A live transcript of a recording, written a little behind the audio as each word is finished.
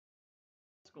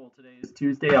School. Today is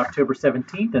Tuesday, October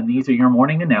 17th, and these are your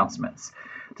morning announcements.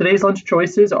 Today's lunch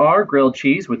choices are grilled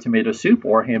cheese with tomato soup,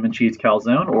 or ham and cheese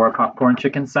calzone, or a popcorn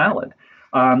chicken salad.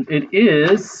 It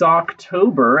is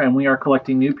Socktober, and we are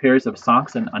collecting new pairs of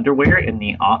socks and underwear in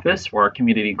the office for our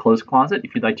community clothes closet.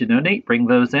 If you'd like to donate, bring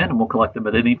those in, and we'll collect them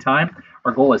at any time.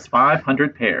 Our goal is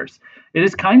 500 pairs. It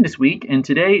is Kindness Week, and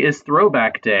today is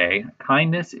Throwback Day.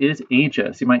 Kindness is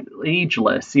ageless.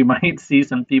 You might see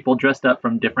some people dressed up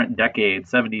from different decades: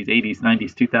 70s, 80s,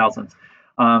 90s, 2000s.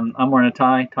 I'm wearing a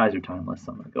tie. Ties are timeless,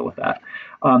 so I'm going to go with that.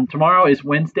 Tomorrow is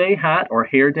Wednesday, Hat or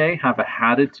Hair Day. Have a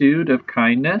hatitude of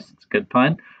kindness. It's a good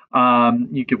pun.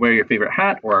 You could wear your favorite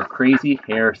hat or a crazy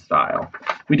hairstyle.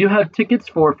 We do have tickets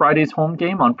for Friday's home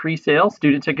game on pre-sale.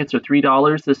 Student tickets are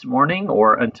 $3 this morning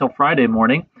or until Friday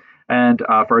morning. And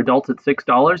for adults, it's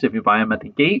 $6. If you buy them at the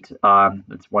gate,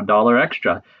 it's $1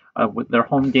 extra. Their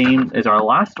home game is our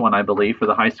last one, I believe, for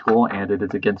the high school, and it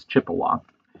is against Chippewa.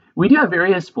 We do have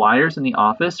various flyers in the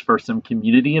office for some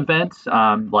community events,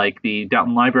 like the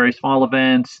Downton Library's fall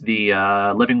events, the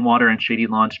Living Water and Shady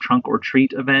Lawn's Trunk or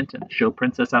Treat event, and the Show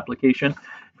Princess application.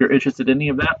 If you're interested in any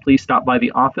of that, please stop by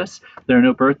the office. There are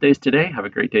no birthdays today. Have a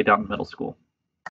great day down in middle school.